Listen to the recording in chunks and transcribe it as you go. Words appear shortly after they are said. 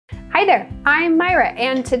Hi there, I'm Myra,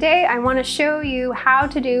 and today I want to show you how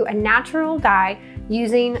to do a natural dye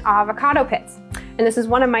using avocado pits. And this is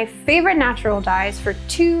one of my favorite natural dyes for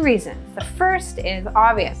two reasons. The first is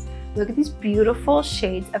obvious. Look at these beautiful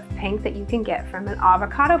shades of pink that you can get from an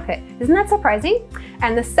avocado pit. Isn't that surprising?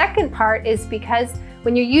 And the second part is because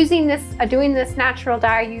when you're using this, doing this natural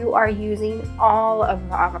dye, you are using all of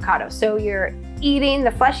the avocado. So you're eating the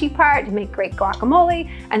fleshy part to make great guacamole,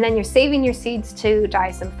 and then you're saving your seeds to dye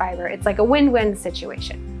some fiber. It's like a win-win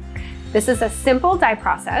situation. This is a simple dye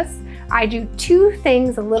process. I do two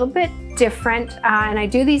things a little bit different, and I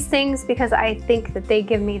do these things because I think that they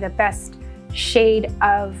give me the best shade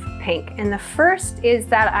of pink. And the first is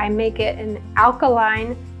that I make it an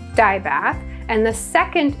alkaline dye bath, and the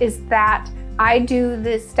second is that I do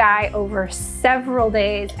this dye over several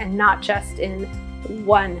days and not just in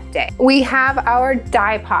one day. We have our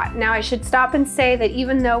dye pot. Now I should stop and say that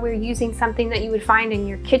even though we're using something that you would find in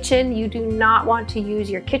your kitchen, you do not want to use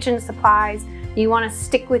your kitchen supplies. You want to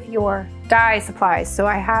stick with your dye supplies. So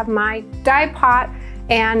I have my dye pot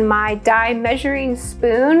and my dye measuring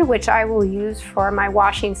spoon, which I will use for my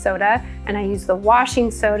washing soda. And I use the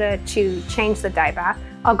washing soda to change the dye bath.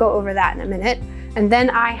 I'll go over that in a minute. And then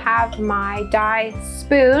I have my dye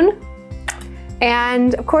spoon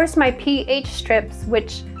and of course my pH strips,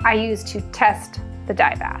 which I use to test the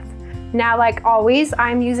dye bath. Now, like always,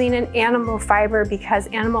 I'm using an animal fiber because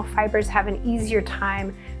animal fibers have an easier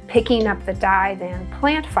time picking up the dye than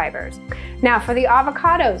plant fibers. Now for the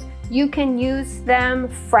avocados, you can use them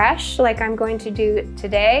fresh like I'm going to do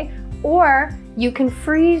today, or you can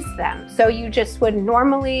freeze them. So you just would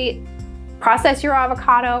normally process your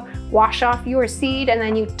avocado, wash off your seed, and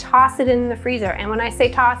then you toss it in the freezer. And when I say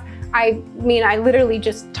toss, I mean I literally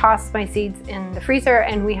just toss my seeds in the freezer,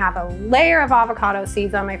 and we have a layer of avocado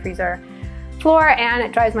seeds on my freezer floor, and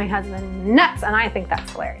it drives my husband nuts, and I think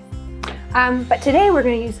that's hilarious. But today we're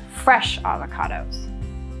gonna use fresh avocados.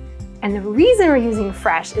 And the reason we're using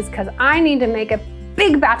fresh is because I need to make a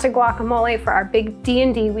big batch of guacamole for our big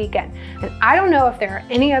D&D weekend. And I don't know if there are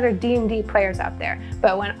any other D&D players out there,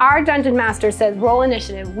 but when our Dungeon Master says roll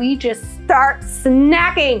initiative, we just start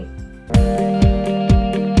snacking.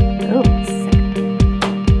 Oh, sick.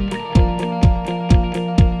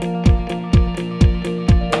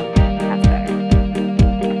 That's better.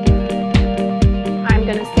 I'm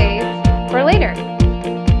gonna save for later.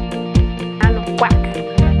 And whack.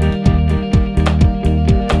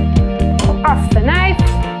 Off the knife,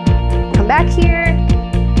 come back here,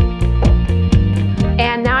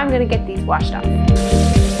 and now I'm gonna get these washed off.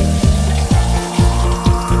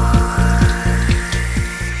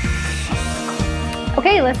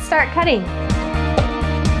 Okay, let's start cutting.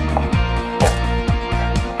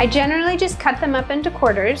 I generally just cut them up into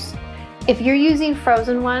quarters. If you're using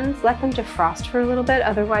frozen ones, let them defrost for a little bit,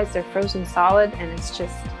 otherwise they're frozen solid and it's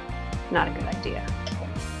just not a good idea.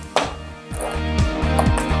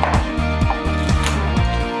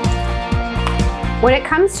 When it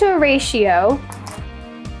comes to a ratio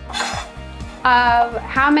of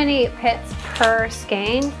how many pits per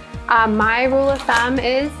skein, my rule of thumb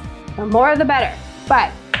is the more the better,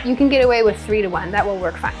 but you can get away with 3 to 1. That will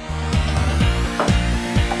work fine.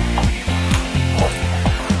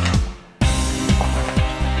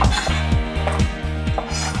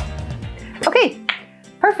 Okay,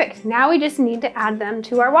 perfect. Now we just need to add them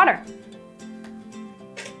to our water.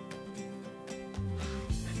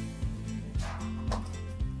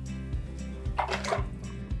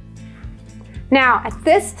 Now, at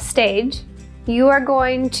this stage, you are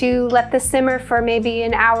going to let this simmer for maybe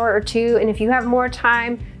an hour or two, and if you have more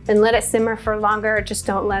time, then let it simmer for longer, just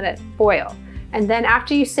don't let it boil. And then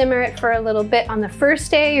after you simmer it for a little bit on the first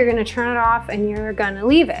day, you're gonna turn it off and you're gonna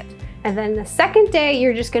leave it. And then the second day,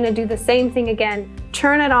 you're just gonna do the same thing again,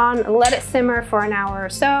 turn it on, let it simmer for an hour or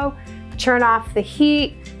so, turn off the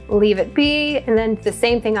heat, leave it be, and then the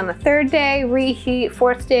same thing on the third day, reheat,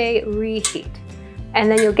 fourth day, reheat. And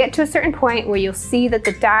then you'll get to a certain point where you'll see that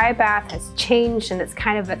the dye bath has changed and it's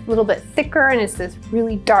kind of a little bit thicker and it's this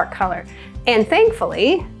really dark color. And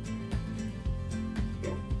thankfully,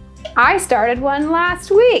 I started one last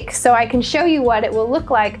week, so I can show you what it will look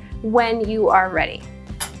like when you are ready.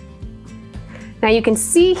 Now you can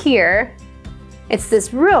see here, it's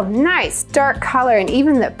this real nice dark color, and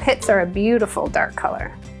even the pits are a beautiful dark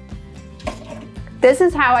color. This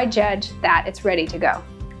is how I judge that it's ready to go.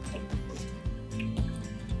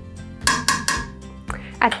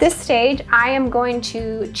 At this stage, I am going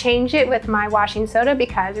to change it with my washing soda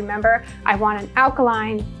because remember, I want an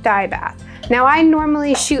alkaline dye bath. Now I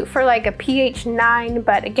normally shoot for like a pH 9,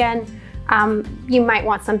 but again, you might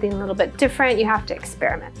want something a little bit different. You have to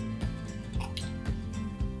experiment.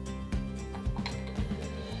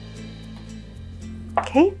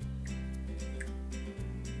 Okay.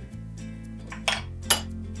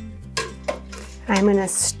 I'm gonna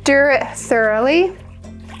stir it thoroughly.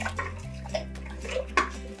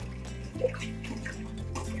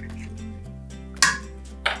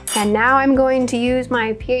 And now I'm going to use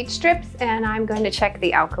my pH strips and I'm going to check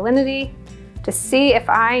the alkalinity to see if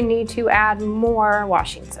I need to add more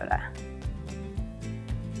washing soda.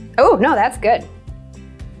 Oh, no, that's good.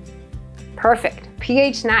 Perfect,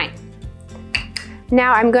 pH 9.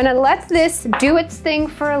 Now I'm gonna let this do its thing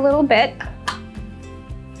for a little bit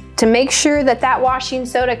to make sure that that washing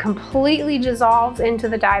soda completely dissolves into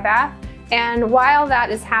the dye bath. And while that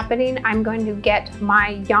is happening, I'm going to get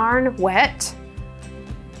my yarn wet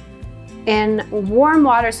in warm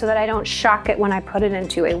water so that I don't shock it when I put it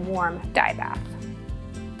into a warm dye bath.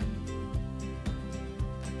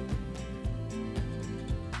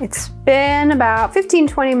 It's been about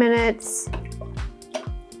 15-20 minutes.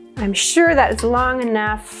 I'm sure that is long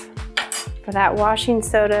enough for that washing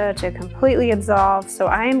soda to completely absorb. So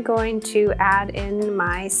I am going to add in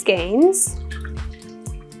my skeins.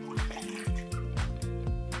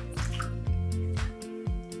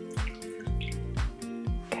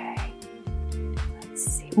 Okay, let's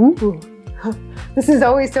see. Ooh, this is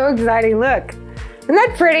always so exciting. Look, isn't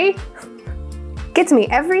that pretty? Gets me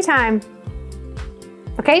every time.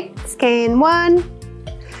 Okay, skein 1.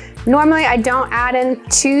 Normally I don't add in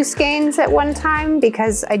 2 skeins at one time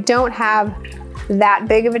because I don't have that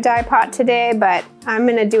big of a dye pot today, but I'm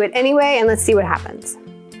gonna do it anyway and let's see what happens.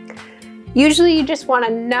 Usually you just want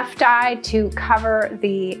enough dye to cover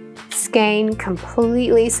the skein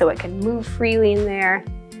completely so it can move freely in there.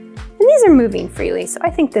 And these are moving freely, so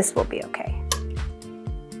I think this will be okay.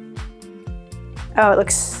 Oh, it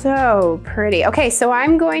looks so pretty. Okay, so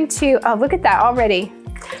I'm going to, oh, look at that already.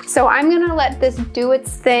 So I'm gonna let this do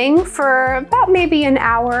its thing for about maybe an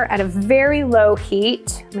hour at a very low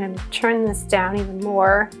heat. I'm gonna turn this down even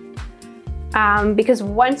more because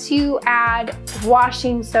once you add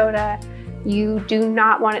washing soda, you do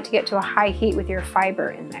not want it to get to a high heat with your fiber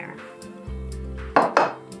in there.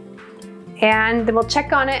 And then we'll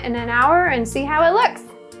check on it in an hour and see how it looks.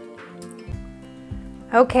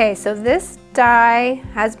 Okay, so this dye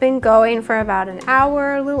has been going for about an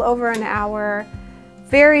hour, a little over an hour.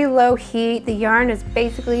 Very low heat. The yarn has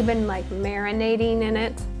basically been like marinating in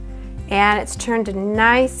it and it's turned a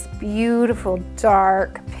nice, beautiful,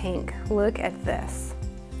 dark pink. Look at this.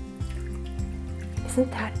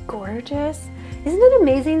 Isn't that gorgeous? Isn't it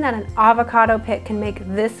amazing that an avocado pit can make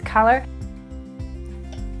this color?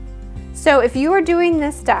 So if you are doing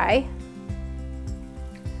this dye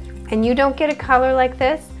and you don't get a color like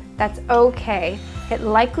this, that's okay. It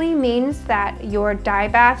likely means that your dye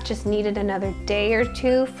bath just needed another day or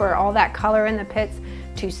 2 for all that color in the pits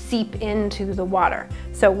to seep into the water.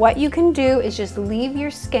 So what you can do is just leave your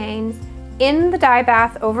skeins in the dye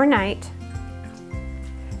bath overnight,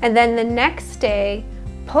 and then the next day,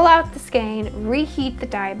 pull out the skein, reheat the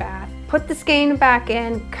dye bath, put the skein back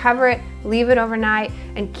in, cover it, leave it overnight,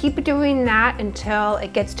 and keep doing that until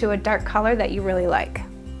it gets to a dark color that you really like.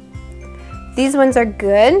 These ones are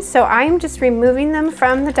good, so I'm just removing them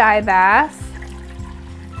from the dye bath.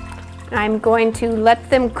 I'm going to let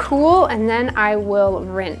them cool and then I will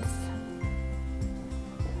rinse.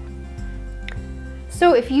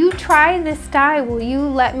 So if you try this dye, will you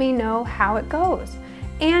let me know how it goes?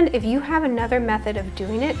 And if you have another method of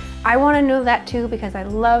doing it, I want to know that too because I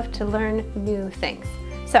love to learn new things.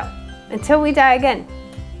 So until we dye again,